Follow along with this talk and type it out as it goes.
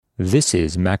This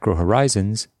is Macro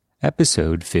Horizons,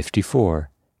 episode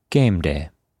 54, Game Day,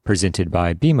 presented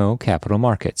by BMO Capital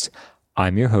Markets.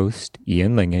 I'm your host,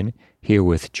 Ian Lingen, here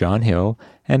with John Hill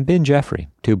and Ben Jeffrey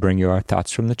to bring you our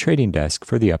thoughts from the trading desk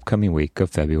for the upcoming week of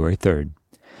February 3rd.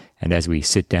 And as we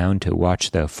sit down to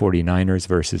watch the 49ers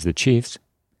versus the Chiefs,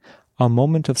 a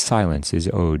moment of silence is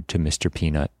owed to Mr.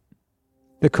 Peanut.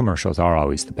 The commercials are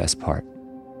always the best part.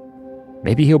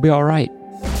 Maybe he'll be all right.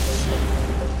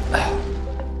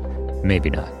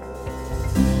 Maybe not.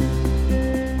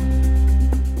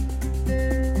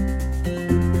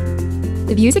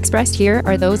 The views expressed here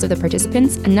are those of the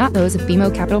participants and not those of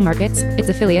BMO Capital Markets, its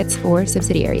affiliates, or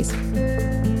subsidiaries.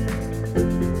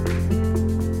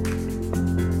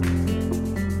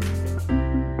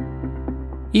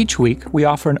 Each week, we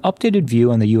offer an updated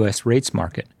view on the U.S. rates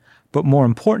market, but more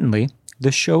importantly,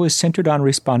 the show is centered on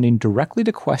responding directly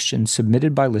to questions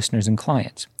submitted by listeners and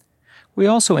clients. We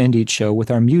also end each show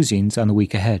with our musings on the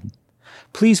week ahead.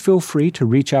 Please feel free to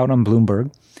reach out on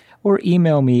Bloomberg or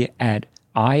email me at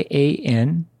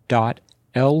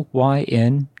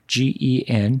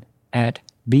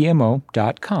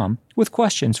ian.lyngen@bmo.com with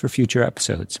questions for future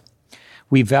episodes.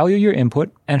 We value your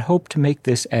input and hope to make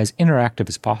this as interactive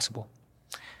as possible.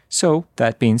 So,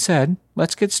 that being said,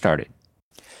 let's get started.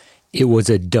 It was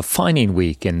a defining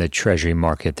week in the Treasury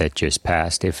market that just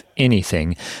passed. If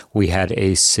anything, we had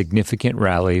a significant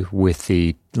rally with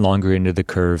the longer end of the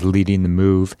curve leading the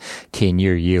move.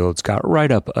 10-year yields got right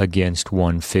up against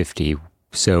 150.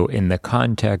 So in the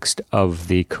context of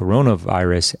the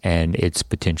coronavirus and its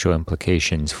potential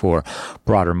implications for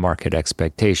broader market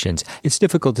expectations, it's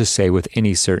difficult to say with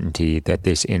any certainty that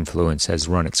this influence has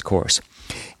run its course.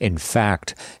 In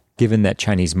fact, given that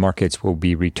Chinese markets will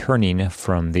be returning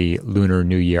from the Lunar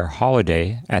New Year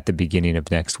holiday at the beginning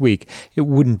of next week, it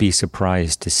wouldn't be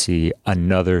surprised to see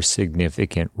another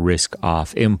significant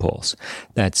risk-off impulse.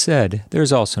 That said,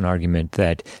 there's also an argument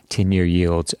that 10-year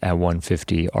yields at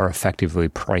 150 are effectively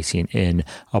pricing in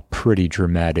a pretty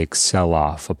dramatic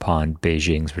sell-off upon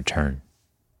Beijing's return.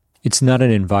 It's not an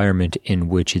environment in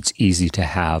which it's easy to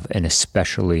have an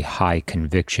especially high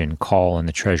conviction call on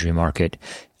the Treasury market.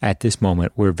 At this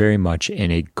moment, we're very much in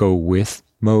a go-with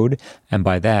mode, and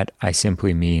by that, I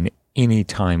simply mean any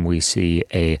time we see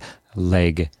a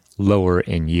leg lower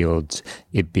in yields,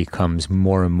 it becomes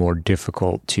more and more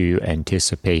difficult to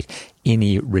anticipate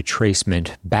any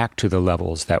retracement back to the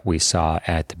levels that we saw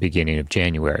at the beginning of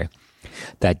January.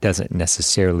 That doesn't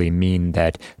necessarily mean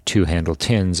that two-handle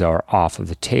tens are off of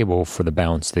the table for the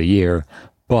balance of the year,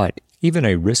 but even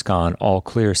a risk-on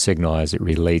all-clear signal as it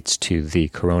relates to the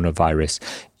coronavirus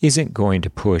isn't going to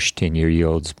push 10-year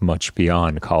yields much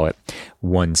beyond, call it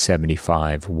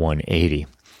 175, 180.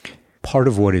 Part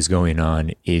of what is going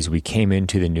on is we came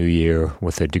into the new year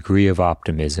with a degree of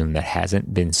optimism that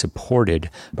hasn't been supported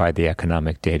by the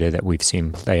economic data that we've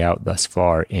seen play out thus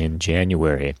far in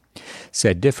January.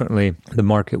 Said differently, the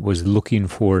market was looking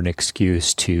for an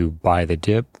excuse to buy the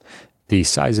dip. The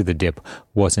size of the dip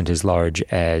wasn't as large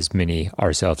as many,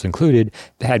 ourselves included,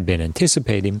 had been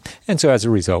anticipating, and so as a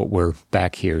result, we're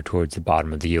back here towards the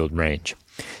bottom of the yield range.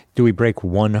 Do we break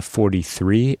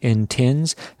 143 in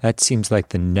tens? That seems like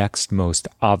the next most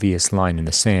obvious line in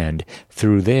the sand.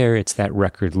 Through there, it's that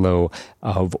record low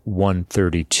of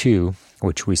 132,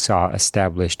 which we saw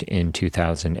established in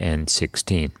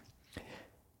 2016.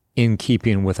 In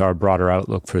keeping with our broader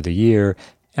outlook for the year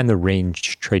and the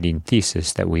range trading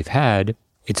thesis that we've had,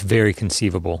 it's very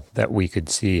conceivable that we could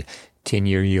see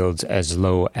 10-year yields as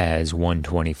low as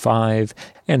 125,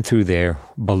 and through there,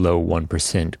 below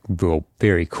 1% will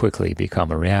very quickly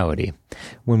become a reality.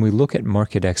 When we look at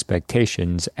market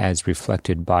expectations as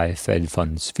reflected by Fed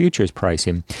funds futures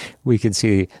pricing, we can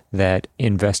see that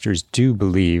investors do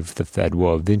believe the Fed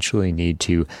will eventually need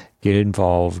to get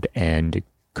involved and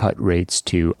cut rates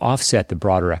to offset the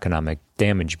broader economic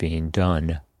damage being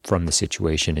done from the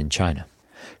situation in China.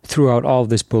 Throughout all of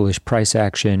this bullish price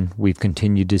action, we've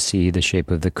continued to see the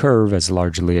shape of the curve as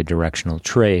largely a directional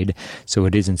trade, so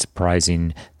it isn't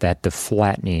surprising that the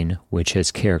flattening, which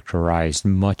has characterized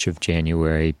much of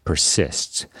January,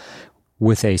 persists.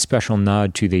 With a special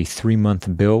nod to the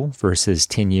 3-month bill versus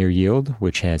 10-year yield,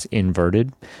 which has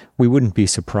inverted, we wouldn't be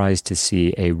surprised to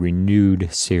see a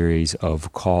renewed series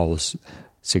of calls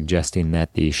suggesting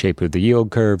that the shape of the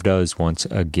yield curve does once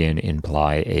again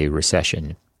imply a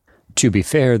recession. To be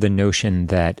fair, the notion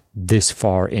that this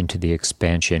far into the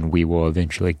expansion we will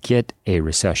eventually get a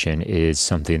recession is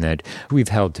something that we've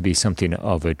held to be something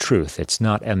of a truth. It's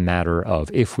not a matter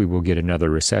of if we will get another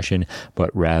recession,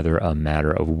 but rather a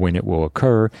matter of when it will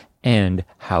occur and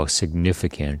how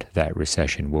significant that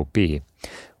recession will be.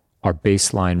 Our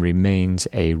baseline remains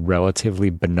a relatively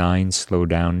benign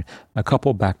slowdown, a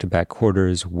couple back-to-back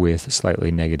quarters with slightly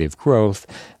negative growth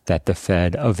that the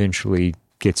Fed eventually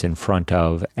gets in front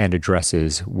of and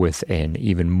addresses with an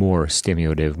even more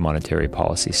stimulative monetary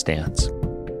policy stance.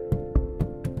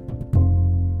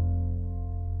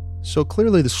 So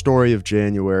clearly the story of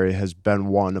January has been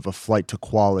one of a flight to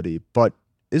quality, but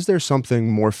is there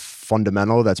something more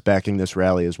fundamental that's backing this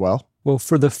rally as well? Well,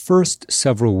 for the first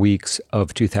several weeks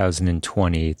of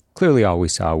 2020, clearly all we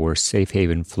saw were safe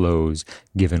haven flows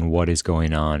given what is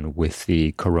going on with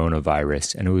the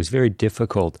coronavirus. And it was very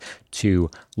difficult to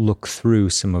look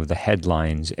through some of the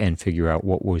headlines and figure out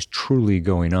what was truly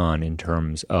going on in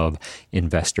terms of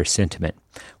investor sentiment.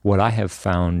 What I have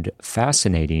found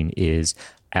fascinating is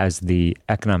as the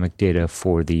economic data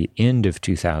for the end of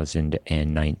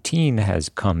 2019 has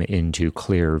come into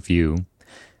clear view,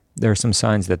 there are some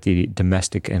signs that the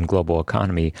domestic and global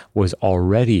economy was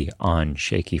already on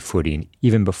shaky footing,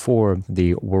 even before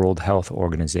the World Health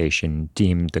Organization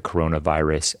deemed the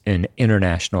coronavirus an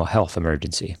international health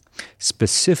emergency.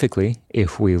 Specifically,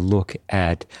 if we look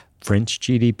at French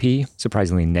GDP,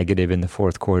 surprisingly negative in the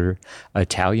fourth quarter.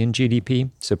 Italian GDP,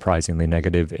 surprisingly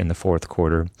negative in the fourth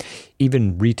quarter.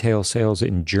 Even retail sales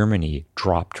in Germany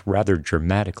dropped rather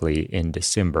dramatically in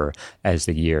December as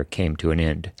the year came to an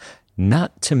end.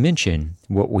 Not to mention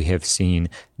what we have seen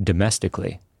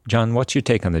domestically. John, what's your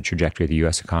take on the trajectory of the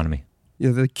U.S. economy?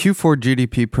 Yeah, the Q4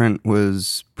 GDP print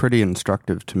was pretty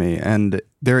instructive to me. And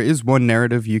there is one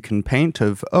narrative you can paint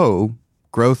of,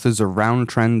 growth is a round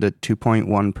trend at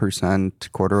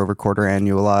 2.1% quarter over quarter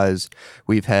annualized.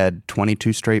 We've had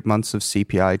 22 straight months of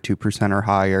CPI 2% or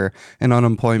higher, and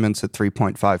unemployment's at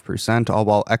 3.5%, all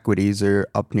while equities are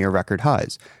up near record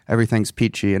highs. Everything's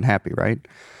peachy and happy, right?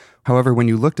 However, when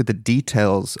you looked at the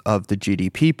details of the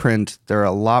GDP print, there are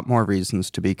a lot more reasons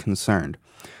to be concerned.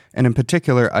 And in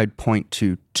particular, I'd point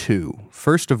to two.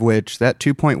 First of which, that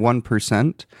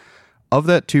 2.1%, of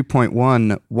that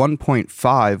 2.1,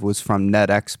 1.5 was from net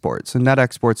exports. And net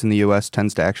exports in the U.S.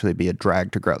 tends to actually be a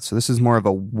drag to growth. So this is more of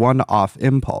a one-off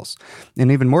impulse.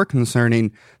 And even more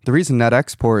concerning, the reason net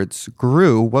exports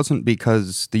grew wasn't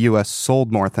because the U.S.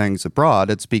 sold more things abroad.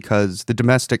 It's because the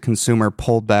domestic consumer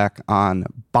pulled back on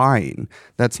buying.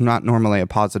 That's not normally a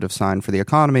positive sign for the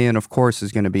economy and, of course,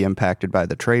 is going to be impacted by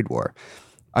the trade war.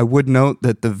 I would note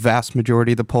that the vast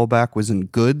majority of the pullback was in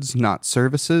goods, not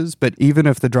services, but even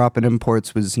if the drop in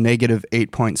imports was negative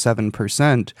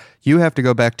 8.7%, you have to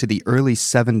go back to the early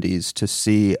 70s to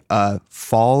see a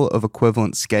fall of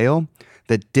equivalent scale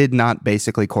that did not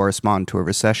basically correspond to a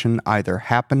recession either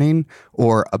happening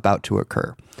or about to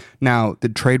occur. Now, the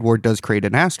trade war does create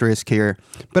an asterisk here,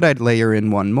 but I'd layer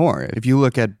in one more. If you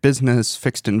look at business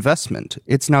fixed investment,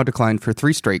 it's now declined for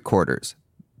 3 straight quarters.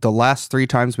 The last 3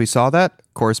 times we saw that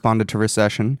corresponded to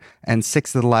recession, and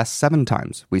 6 of the last 7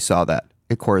 times we saw that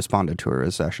it corresponded to a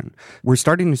recession. We're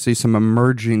starting to see some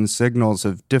emerging signals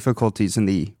of difficulties in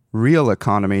the real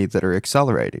economy that are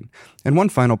accelerating. And one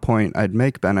final point I'd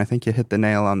make, Ben, I think you hit the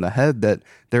nail on the head, that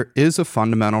there is a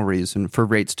fundamental reason for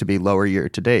rates to be lower year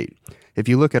to date. If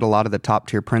you look at a lot of the top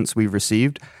tier prints we've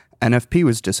received, NFP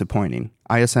was disappointing,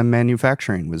 ISM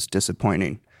manufacturing was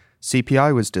disappointing,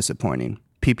 CPI was disappointing,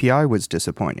 PPI was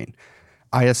disappointing.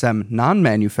 ISM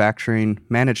non-manufacturing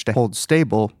managed to hold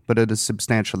stable, but at a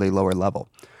substantially lower level.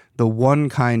 The one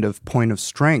kind of point of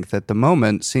strength at the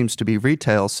moment seems to be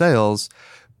retail sales,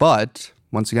 but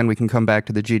once again, we can come back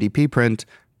to the GDP print,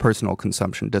 personal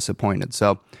consumption disappointed.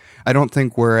 So I don't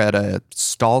think we're at a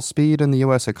stall speed in the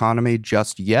U.S. economy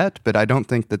just yet, but I don't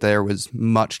think that there was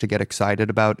much to get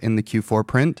excited about in the Q4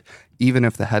 print, even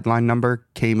if the headline number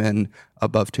came in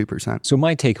above 2%. So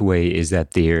my takeaway is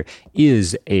that there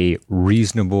is a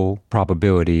reasonable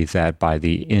probability that by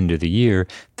the end of the year,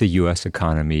 the U.S.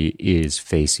 economy is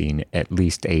facing at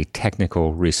least a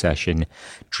technical recession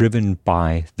driven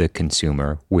by the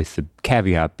consumer, with the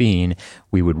caveat being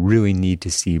we would really need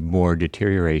to see more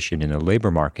deterioration in the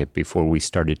labor market before we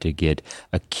started to get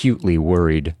acutely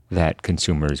worried that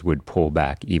consumers would pull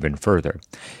back even further.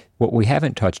 What we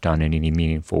haven't touched on in any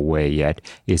meaningful way yet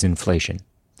is inflation.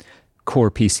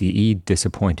 Core PCE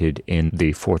disappointed in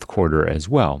the fourth quarter as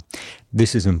well.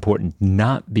 This is important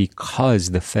not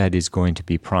because the Fed is going to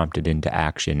be prompted into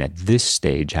action at this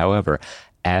stage, however,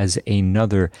 as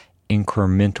another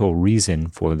incremental reason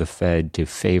for the Fed to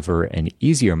favor an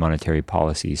easier monetary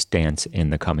policy stance in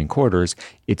the coming quarters.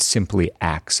 It simply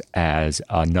acts as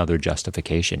another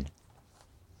justification.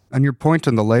 On your point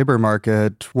on the labor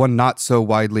market, one not so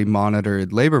widely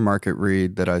monitored labor market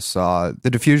read that I saw, the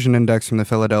diffusion index from the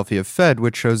Philadelphia Fed,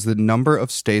 which shows the number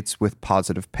of states with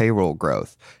positive payroll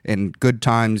growth. In good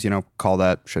times, call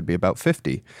that should be about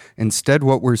 50. Instead,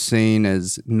 what we're seeing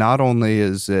is not only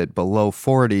is it below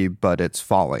 40, but it's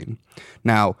falling.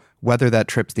 Now, whether that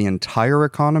trips the entire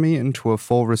economy into a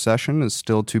full recession is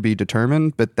still to be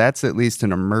determined, but that's at least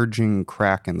an emerging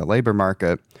crack in the labor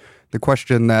market. The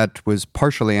question that was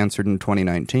partially answered in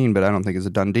 2019, but I don't think is a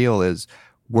done deal, is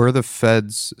were the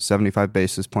Fed's 75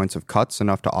 basis points of cuts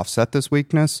enough to offset this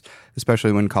weakness,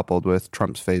 especially when coupled with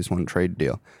Trump's Phase 1 trade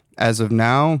deal? As of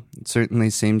now, it certainly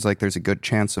seems like there's a good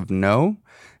chance of no,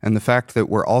 and the fact that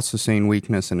we're also seeing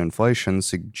weakness in inflation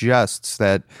suggests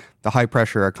that the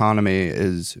high-pressure economy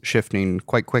is shifting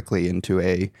quite quickly into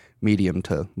a medium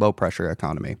to low-pressure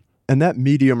economy. And that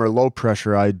medium or low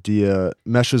pressure idea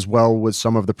meshes well with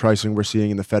some of the pricing we're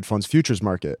seeing in the Fed funds futures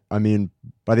market. I mean,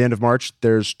 by the end of March,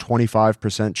 there's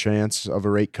 25% chance of a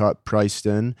rate cut priced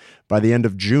in. By the end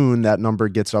of June, that number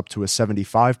gets up to a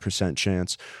 75%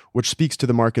 chance, which speaks to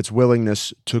the market's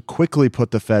willingness to quickly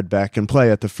put the Fed back in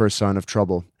play at the first sign of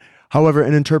trouble. However,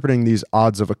 in interpreting these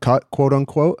odds of a cut, quote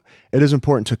unquote, it is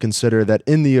important to consider that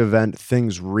in the event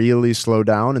things really slow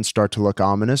down and start to look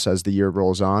ominous as the year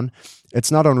rolls on,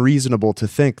 it's not unreasonable to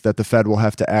think that the Fed will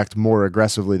have to act more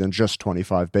aggressively than just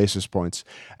 25 basis points.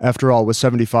 After all, with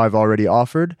 75 already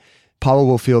offered, Powell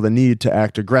will feel the need to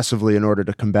act aggressively in order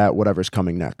to combat whatever's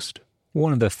coming next.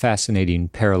 One of the fascinating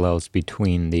parallels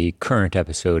between the current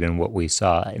episode and what we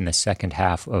saw in the second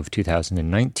half of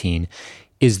 2019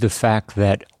 is the fact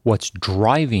that what's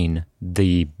driving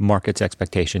the market's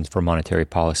expectations for monetary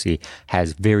policy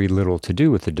has very little to do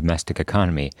with the domestic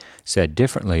economy. Said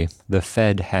differently, the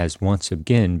Fed has once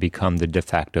again become the de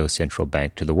facto central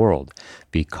bank to the world,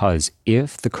 because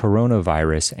if the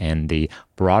coronavirus and the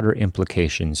broader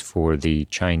implications for the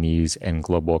Chinese and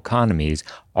global economies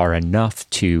are enough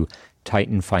to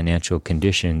tighten financial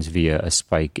conditions via a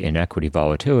spike in equity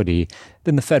volatility,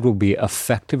 then the Fed will be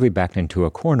effectively backed into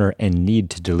a corner and need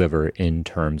to deliver in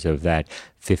terms of that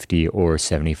 50 or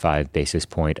 75 basis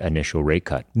point initial rate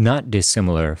cut. Not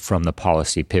dissimilar from the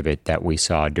policy pivot that we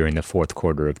saw during the fourth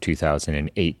quarter of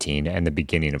 2018 and the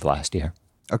beginning of last year.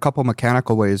 A couple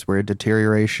mechanical ways where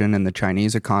deterioration in the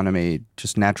Chinese economy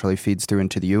just naturally feeds through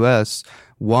into the U.S.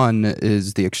 One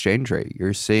is the exchange rate.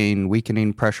 You're seeing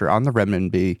weakening pressure on the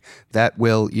renminbi. That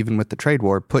will, even with the trade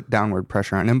war, put downward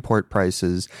pressure on import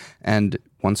prices and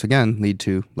once again lead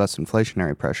to less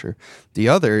inflationary pressure. The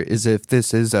other is if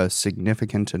this is a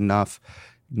significant enough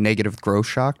negative growth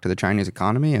shock to the Chinese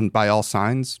economy, and by all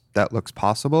signs that looks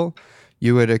possible,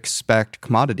 you would expect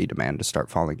commodity demand to start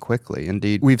falling quickly.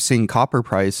 Indeed, we've seen copper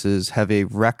prices have a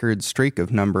record streak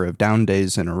of number of down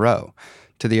days in a row,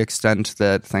 to the extent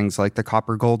that things like the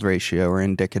copper-gold ratio are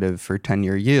indicative for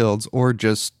 10-year yields, or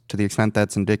just to the extent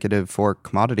that's indicative for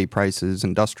commodity prices,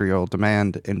 industrial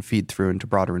demand, and feed through into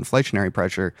broader inflationary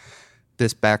pressure.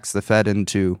 This backs the Fed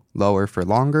into lower for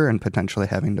longer and potentially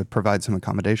having to provide some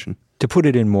accommodation. To put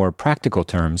it in more practical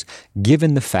terms,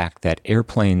 given the fact that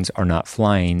airplanes are not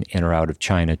flying in or out of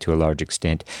China to a large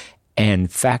extent,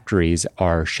 and factories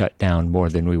are shut down more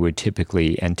than we would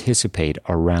typically anticipate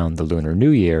around the Lunar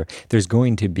New Year, there's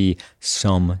going to be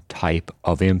some type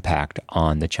of impact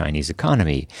on the Chinese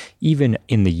economy. Even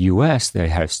in the U.S., there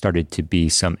have started to be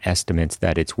some estimates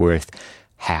that it's worth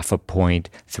 0.5 point,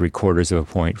 0.75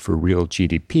 point for real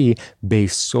GDP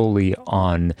based solely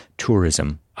on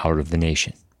tourism out of the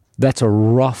nation. That's a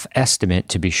rough estimate,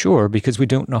 to be sure, because we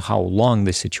don't know how long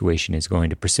the situation is going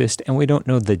to persist, and we don't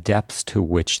know the depths to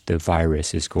which the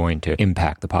virus is going to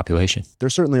impact the population. There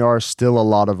certainly are still a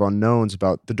lot of unknowns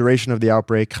about the duration of the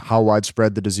outbreak, how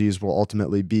widespread the disease will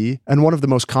ultimately be. And one of the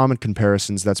most common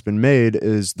comparisons that's been made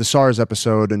is the SARS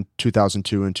episode in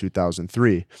 2002 and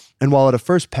 2003. And while at a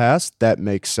first pass, that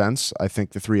makes sense, I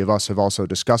think the three of us have also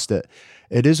discussed it,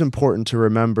 it is important to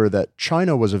remember that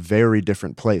China was a very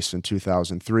different place in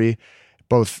 2003,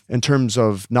 both in terms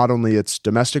of not only its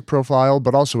domestic profile,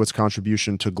 but also its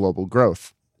contribution to global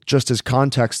growth. Just as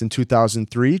context, in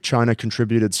 2003, China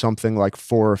contributed something like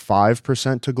 4 or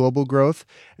 5% to global growth.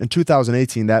 In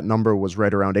 2018, that number was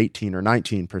right around 18 or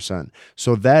 19%.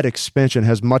 So that expansion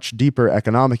has much deeper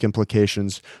economic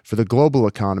implications for the global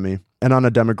economy. And on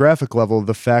a demographic level,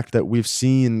 the fact that we've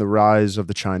seen the rise of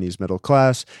the Chinese middle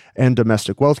class and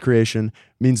domestic wealth creation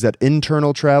means that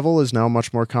internal travel is now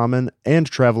much more common and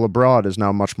travel abroad is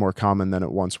now much more common than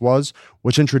it once was,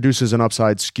 which introduces an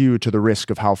upside skew to the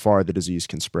risk of how far the disease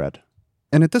can spread.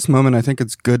 And at this moment, I think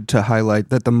it's good to highlight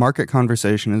that the market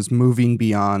conversation is moving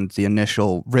beyond the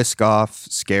initial risk-off,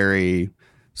 scary,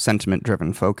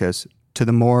 sentiment-driven focus to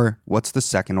the more, what's the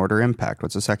second-order impact?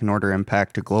 What's the second-order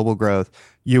impact to global growth,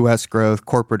 U.S. growth,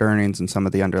 corporate earnings, and some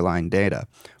of the underlying data?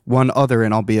 One other,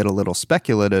 and albeit a little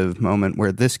speculative, moment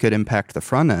where this could impact the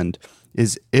front end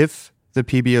is if the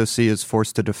PBOC is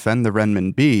forced to defend the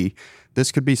renminbi.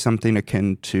 This could be something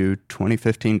akin to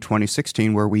 2015,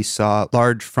 2016, where we saw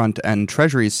large front-end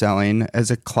treasury selling as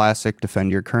a classic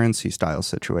defend your currency style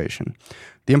situation.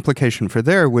 The implication for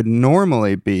there would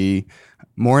normally be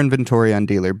more inventory on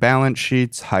dealer balance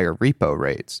sheets, higher repo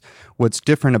rates. What's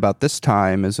different about this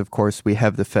time is, of course, we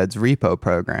have the Fed's repo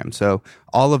program. So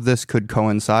all of this could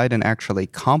coincide and actually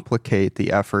complicate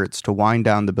the efforts to wind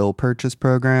down the bill purchase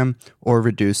program or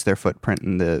reduce their footprint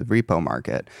in the repo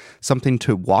market. Something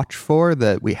to watch for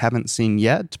that we haven't seen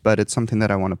yet, but it's something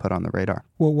that I want to put on the radar.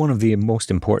 Well, one of the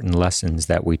most important lessons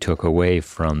that we took away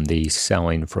from the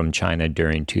selling from China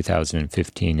during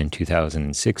 2015 and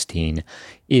 2016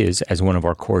 is, as one of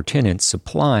our core tenets,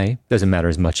 supply doesn't matter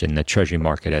as much in the treasury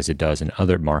market as it does in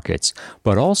other markets,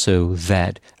 but also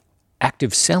that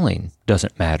active selling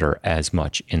doesn't matter as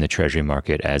much in the treasury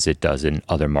market as it does in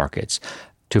other markets.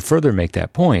 To further make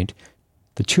that point,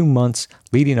 the 2 months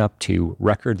leading up to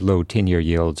record low 10-year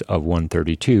yields of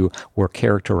 132 were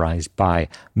characterized by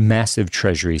massive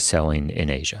treasury selling in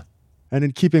Asia. And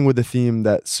in keeping with the theme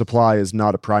that supply is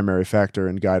not a primary factor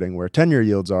in guiding where 10-year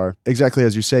yields are, exactly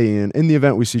as you say, Ian, in the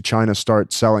event we see China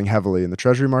start selling heavily in the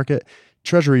treasury market,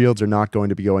 treasury yields are not going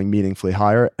to be going meaningfully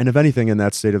higher. And if anything, in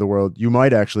that state of the world, you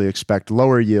might actually expect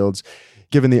lower yields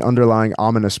given the underlying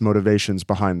ominous motivations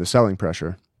behind the selling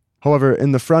pressure. However,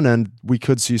 in the front end, we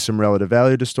could see some relative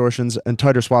value distortions and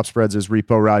tighter swap spreads as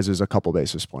repo rises a couple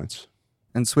basis points.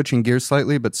 And switching gears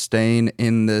slightly, but staying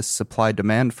in this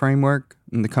supply-demand framework,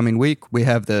 in the coming week, we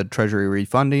have the Treasury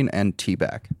refunding and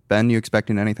TBAC. Ben, you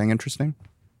expecting anything interesting?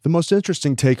 The most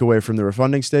interesting takeaway from the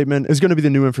refunding statement is going to be the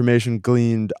new information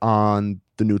gleaned on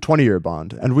the new 20-year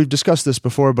bond. And we've discussed this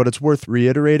before, but it's worth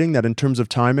reiterating that in terms of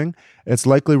timing, it's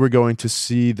likely we're going to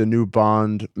see the new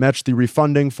bond match the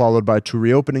refunding followed by 2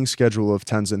 reopening schedule of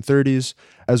 10s and 30s,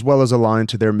 as well as align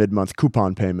to their mid-month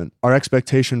coupon payment. Our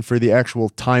expectation for the actual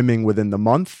timing within the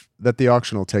month that the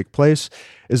auction will take place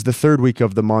is the 3rd week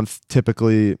of the month,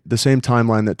 typically the same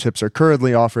timeline that TIPS are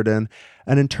currently offered in.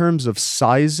 And in terms of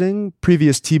sizing,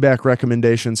 previous TBAC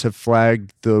recommendations have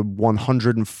flagged the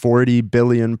 $140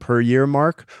 billion per year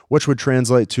mark, which would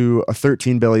translate to a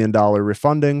 $13 billion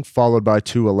refunding, followed by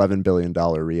 2 $11 billion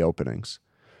reopenings.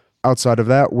 Outside of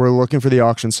that, we're looking for the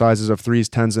auction sizes of 3s,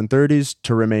 10s, and 30s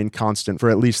to remain constant for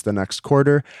at least the next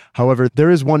quarter. However, there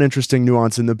is one interesting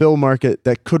nuance in the bill market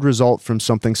that could result from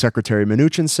something Secretary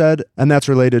Mnuchin said, and that's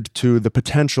related to the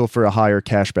potential for a higher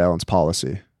cash balance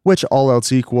policy, which, all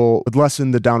else equal, would lessen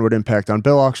the downward impact on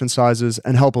bill auction sizes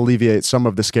and help alleviate some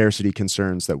of the scarcity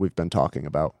concerns that we've been talking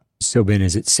about. So, Ben,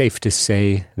 is it safe to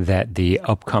say that the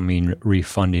upcoming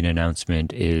refunding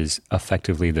announcement is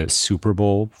effectively the Super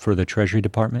Bowl for the Treasury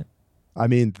Department? I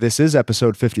mean, this is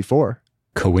episode 54.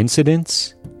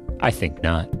 Coincidence? I think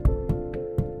not.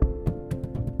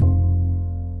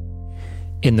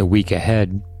 In the week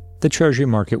ahead, the Treasury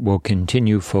market will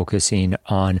continue focusing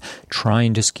on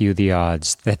trying to skew the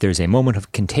odds that there's a moment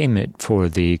of containment for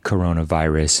the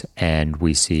coronavirus, and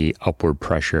we see upward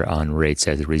pressure on rates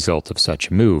as a result of such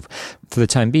a move. For the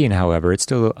time being, however, it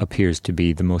still appears to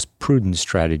be the most prudent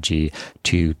strategy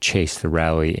to chase the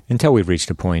rally until we've reached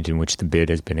a point in which the bid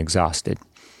has been exhausted.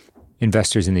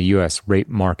 Investors in the U.S. rate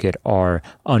market are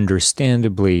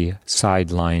understandably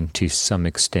sidelined to some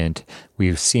extent.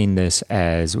 We've seen this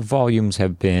as volumes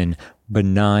have been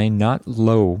benign, not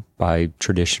low by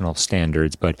traditional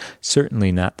standards, but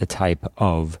certainly not the type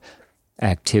of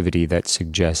activity that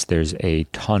suggests there's a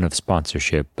ton of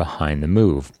sponsorship behind the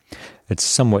move. It's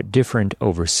somewhat different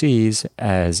overseas,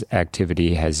 as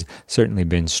activity has certainly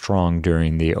been strong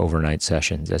during the overnight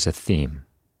sessions as a theme.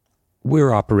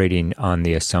 We're operating on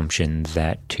the assumption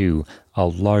that to a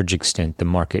large extent the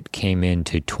market came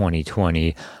into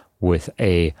 2020 with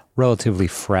a relatively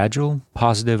fragile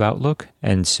positive outlook,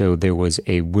 and so there was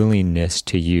a willingness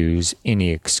to use any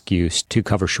excuse to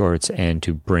cover shorts and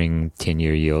to bring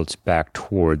 10-year yields back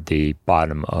toward the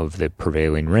bottom of the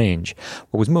prevailing range.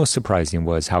 What was most surprising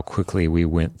was how quickly we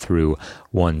went through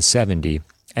 170.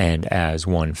 And as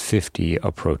 150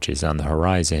 approaches on the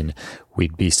horizon,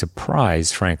 we'd be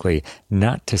surprised, frankly,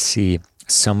 not to see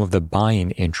some of the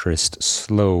buying interest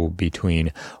slow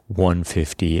between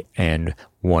 150 and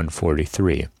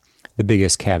 143. The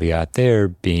biggest caveat there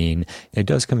being it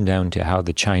does come down to how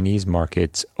the Chinese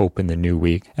markets open the new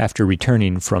week after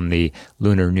returning from the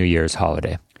Lunar New Year's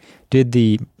holiday. Did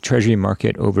the Treasury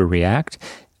market overreact?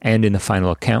 And in the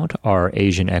final account, are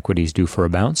Asian equities due for a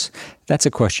bounce? That's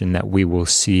a question that we will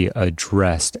see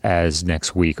addressed as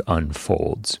next week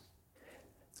unfolds.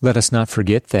 Let us not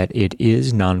forget that it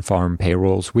is non-farm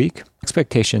payrolls week.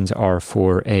 Expectations are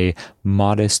for a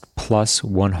modest plus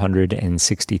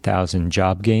 160,000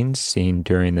 job gains seen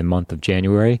during the month of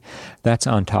January. That's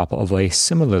on top of a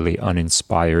similarly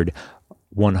uninspired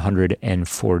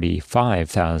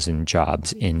 145,000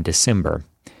 jobs in December.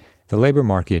 The labor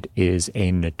market is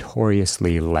a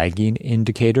notoriously lagging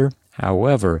indicator.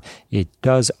 However, it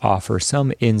does offer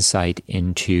some insight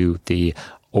into the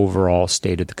overall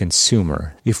state of the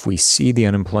consumer. If we see the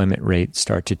unemployment rate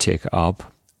start to tick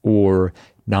up or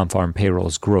non-farm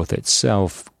payrolls growth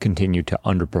itself continue to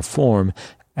underperform,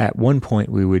 at one point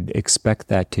we would expect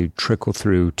that to trickle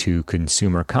through to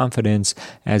consumer confidence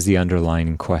as the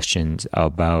underlying questions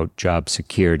about job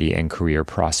security and career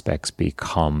prospects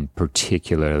become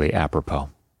particularly apropos.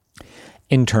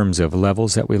 In terms of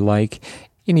levels that we like,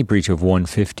 any breach of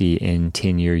 150 in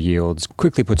 10-year yields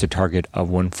quickly puts a target of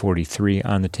 143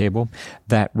 on the table,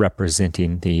 that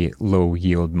representing the low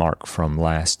yield mark from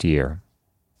last year.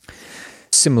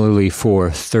 Similarly for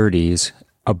 30s,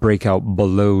 a breakout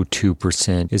below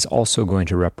 2% is also going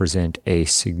to represent a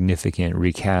significant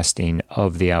recasting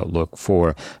of the outlook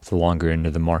for the longer end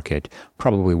of the market,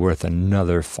 probably worth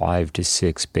another 5 to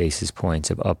 6 basis points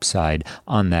of upside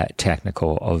on that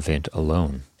technical event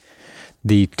alone.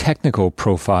 The technical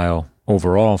profile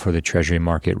overall for the Treasury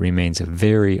market remains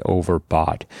very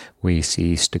overbought. We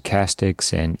see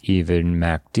stochastics and even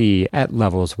MACD at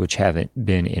levels which haven't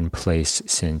been in place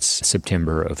since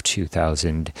September of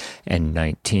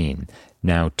 2019.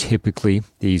 Now, typically,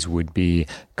 these would be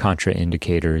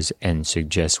contraindicators and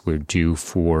suggest we're due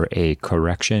for a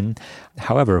correction.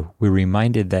 However, we're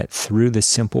reminded that through the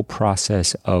simple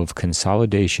process of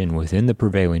consolidation within the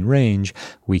prevailing range,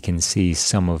 we can see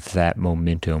some of that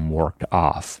momentum worked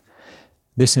off.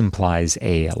 This implies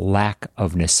a lack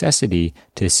of necessity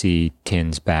to see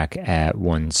 10s back at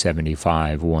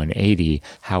 175, 180.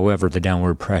 However, the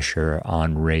downward pressure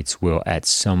on rates will at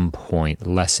some point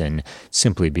lessen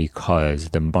simply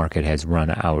because the market has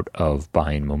run out of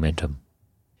buying momentum.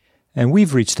 And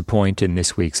we've reached the point in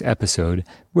this week's episode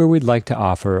where we'd like to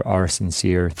offer our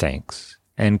sincere thanks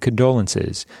and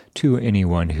condolences to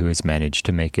anyone who has managed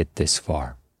to make it this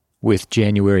far. With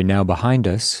January now behind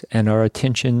us and our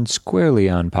attention squarely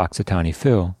on Punxsutawney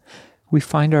Phil, we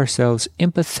find ourselves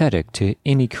empathetic to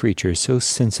any creature so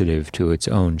sensitive to its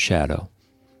own shadow.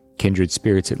 Kindred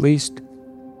spirits at least,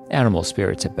 animal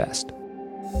spirits at best.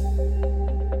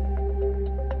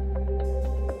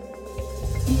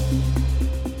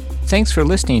 Thanks for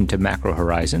listening to Macro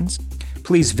Horizons.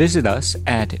 Please visit us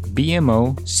at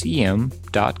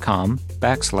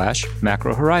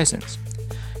bmocm.com/Macro Horizons.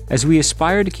 As we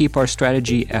aspire to keep our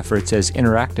strategy efforts as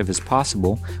interactive as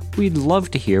possible, we'd love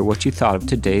to hear what you thought of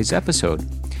today's episode.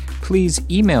 Please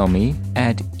email me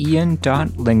at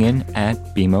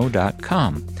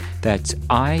ian.lyngen@bmo.com. That's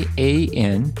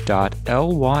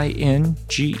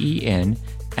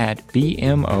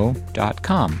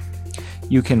ian.lyngen@bmo.com.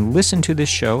 You can listen to this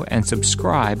show and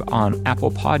subscribe on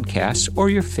Apple Podcasts or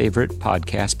your favorite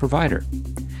podcast provider.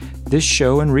 This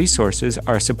show and resources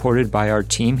are supported by our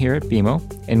team here at BMO,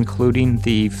 including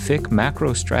the FIC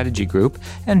Macro Strategy Group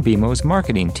and BMO's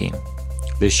marketing team.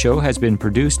 This show has been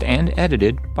produced and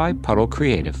edited by Puddle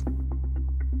Creative.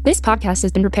 This podcast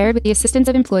has been prepared with the assistance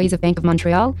of employees of Bank of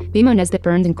Montreal, BMO Nesbitt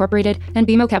Burns Incorporated, and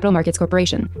BMO Capital Markets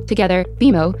Corporation, together,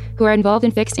 BMO, who are involved in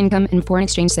fixed income and foreign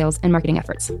exchange sales and marketing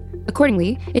efforts.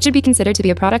 Accordingly, it should be considered to be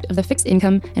a product of the fixed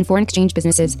income and foreign exchange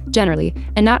businesses generally,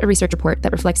 and not a research report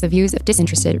that reflects the views of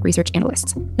disinterested research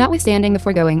analysts. Notwithstanding the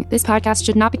foregoing, this podcast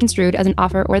should not be construed as an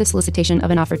offer or the solicitation of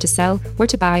an offer to sell or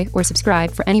to buy or subscribe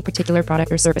for any particular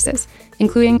product or services,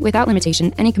 including, without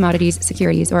limitation, any commodities,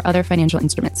 securities, or other financial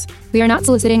instruments. We are not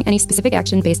soliciting any specific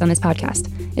action based on this podcast.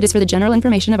 It is for the general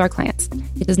information of our clients.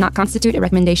 It does not constitute a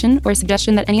recommendation or a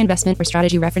suggestion that any investment or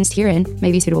strategy referenced herein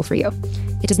may be suitable for you.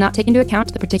 It does not take into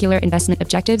account the particular investment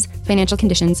objectives, financial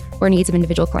conditions, or needs of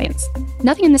individual clients.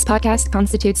 Nothing in this podcast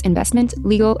constitutes investment,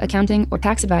 legal, accounting, or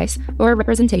tax advice, or a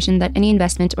representation that any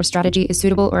investment or strategy is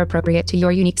suitable or appropriate to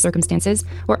your unique circumstances,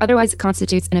 or otherwise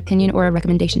constitutes an opinion or a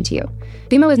recommendation to you.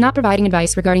 BMO is not providing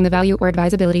advice regarding the value or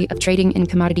advisability of trading in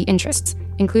commodity interests,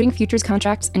 including futures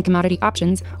contracts and commodity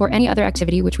options, or any other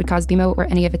activity which would cause BMO or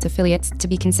any of its affiliates to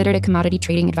be considered a commodity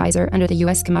trading advisor under the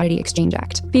U.S. Commodity Exchange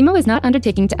Act. BMO is not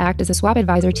undertaking to act as a swap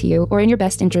advisor to you or in your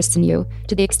best interests in you.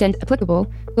 To the extent applicable,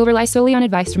 will rely solely on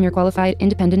advice from your qualified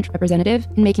independent representative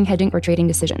in making hedging or trading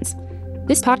decisions.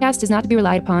 This podcast is not to be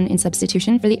relied upon in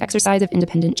substitution for the exercise of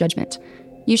independent judgment.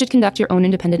 You should conduct your own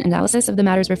independent analysis of the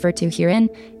matters referred to herein,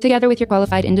 together with your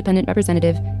qualified independent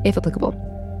representative, if applicable.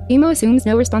 BMO assumes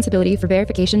no responsibility for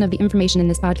verification of the information in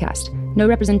this podcast. No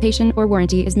representation or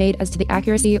warranty is made as to the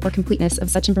accuracy or completeness of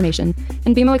such information,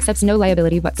 and BMO accepts no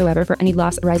liability whatsoever for any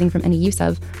loss arising from any use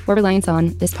of or reliance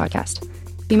on this podcast.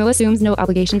 BMO assumes no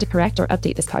obligation to correct or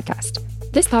update this podcast.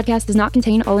 This podcast does not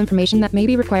contain all information that may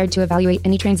be required to evaluate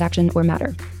any transaction or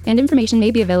matter, and information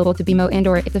may be available to BMO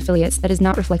and/or its affiliates that is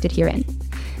not reflected herein.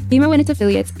 BMO and its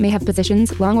affiliates may have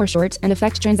positions, long or short, and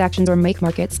affect transactions or make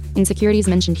markets in securities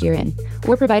mentioned herein,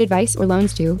 or provide advice or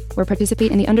loans to, or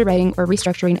participate in the underwriting or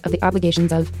restructuring of the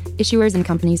obligations of issuers and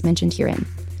companies mentioned herein.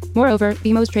 Moreover,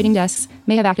 BMO's trading desks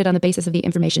may have acted on the basis of the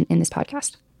information in this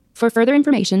podcast. For further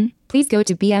information, please go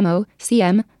to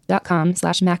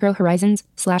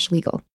bmocm.com/macrohorizons/legal.